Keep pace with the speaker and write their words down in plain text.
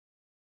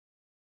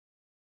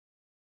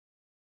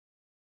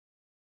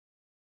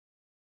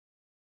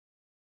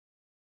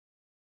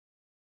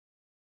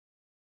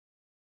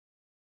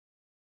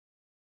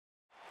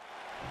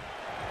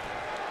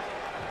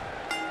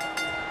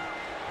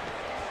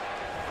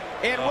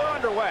And we're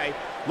underway.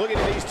 Looking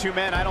at these two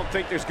men, I don't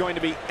think there's going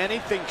to be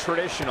anything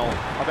traditional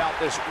about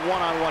this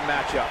one-on-one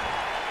matchup.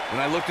 When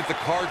I looked at the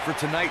card for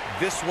tonight,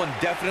 this one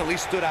definitely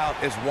stood out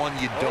as one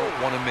you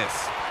don't want to miss.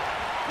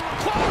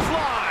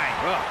 Clothesline!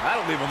 Oh,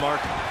 that'll leave a mark.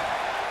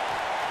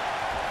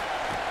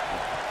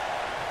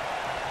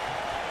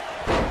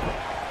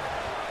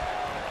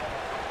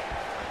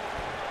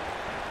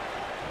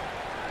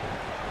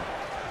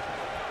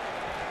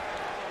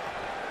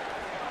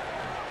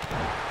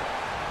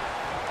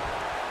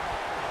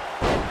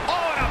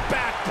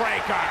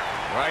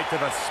 Right to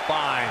the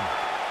spine.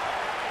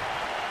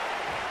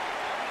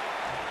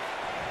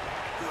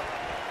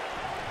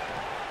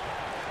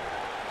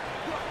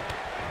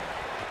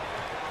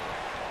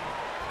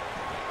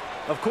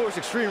 Of course,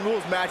 Extreme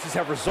Rules matches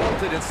have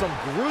resulted in some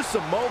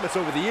gruesome moments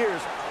over the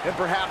years, and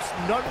perhaps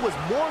none was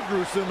more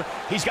gruesome.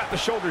 He's got the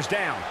shoulders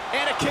down.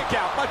 And a kick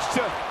out, much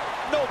to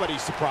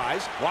nobody's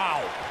surprise.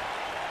 Wow.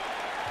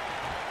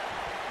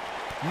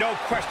 No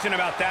question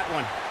about that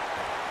one.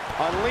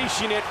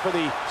 Unleashing it for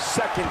the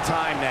second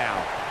time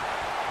now.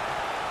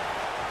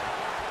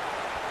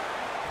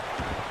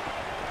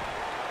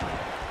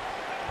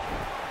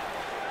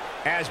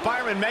 As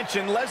Byron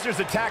mentioned,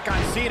 Lesnar's attack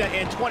on Cena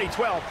in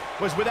 2012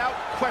 was without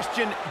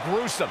question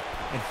gruesome.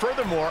 And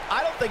furthermore,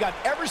 I don't think I've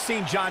ever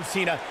seen John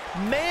Cena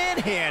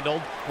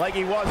manhandled like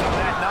he was on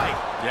that night.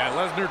 Yeah,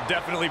 Lesnar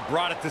definitely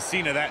brought it to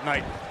Cena that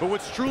night. But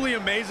what's truly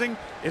amazing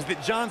is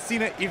that John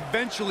Cena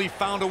eventually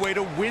found a way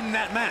to win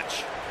that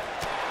match.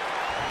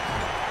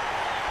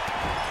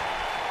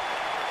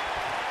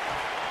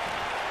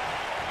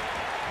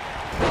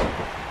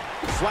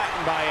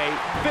 Flattened by a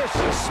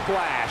vicious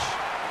splash.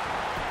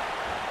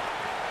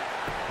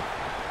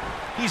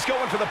 He's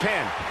going for the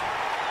pin.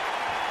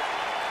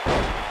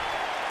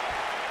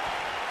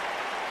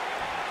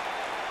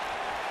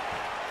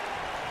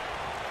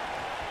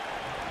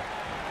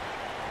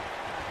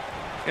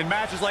 In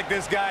matches like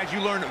this, guys,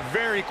 you learn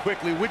very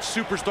quickly which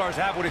superstars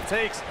have what it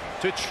takes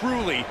to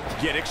truly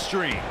get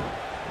extreme.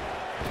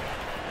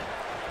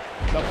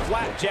 The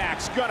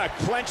flapjack's gonna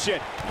clench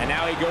it, and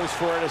now he goes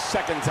for it a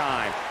second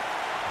time.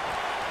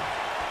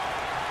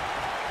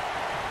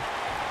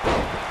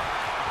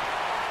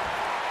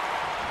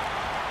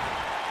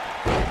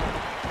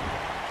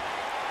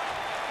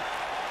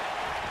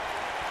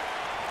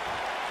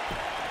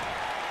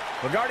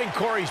 Regarding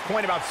Corey's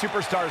point about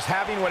superstars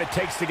having what it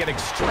takes to get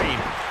extreme,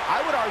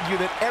 I would argue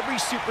that every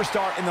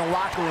superstar in the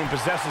locker room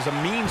possesses a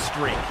mean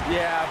streak.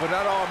 Yeah, but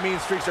not all mean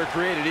streaks are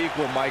created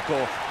equal,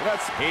 Michael.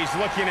 He's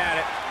looking at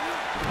it.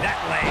 That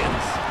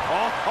lands.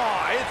 Oh,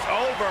 it's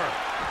over.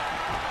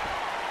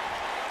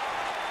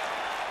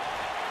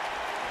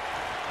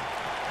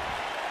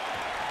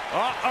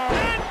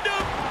 End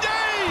of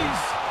days!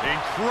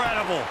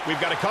 Incredible. We've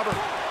got a cover.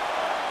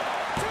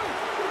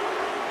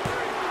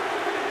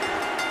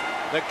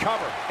 The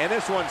cover, and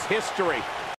this one's history.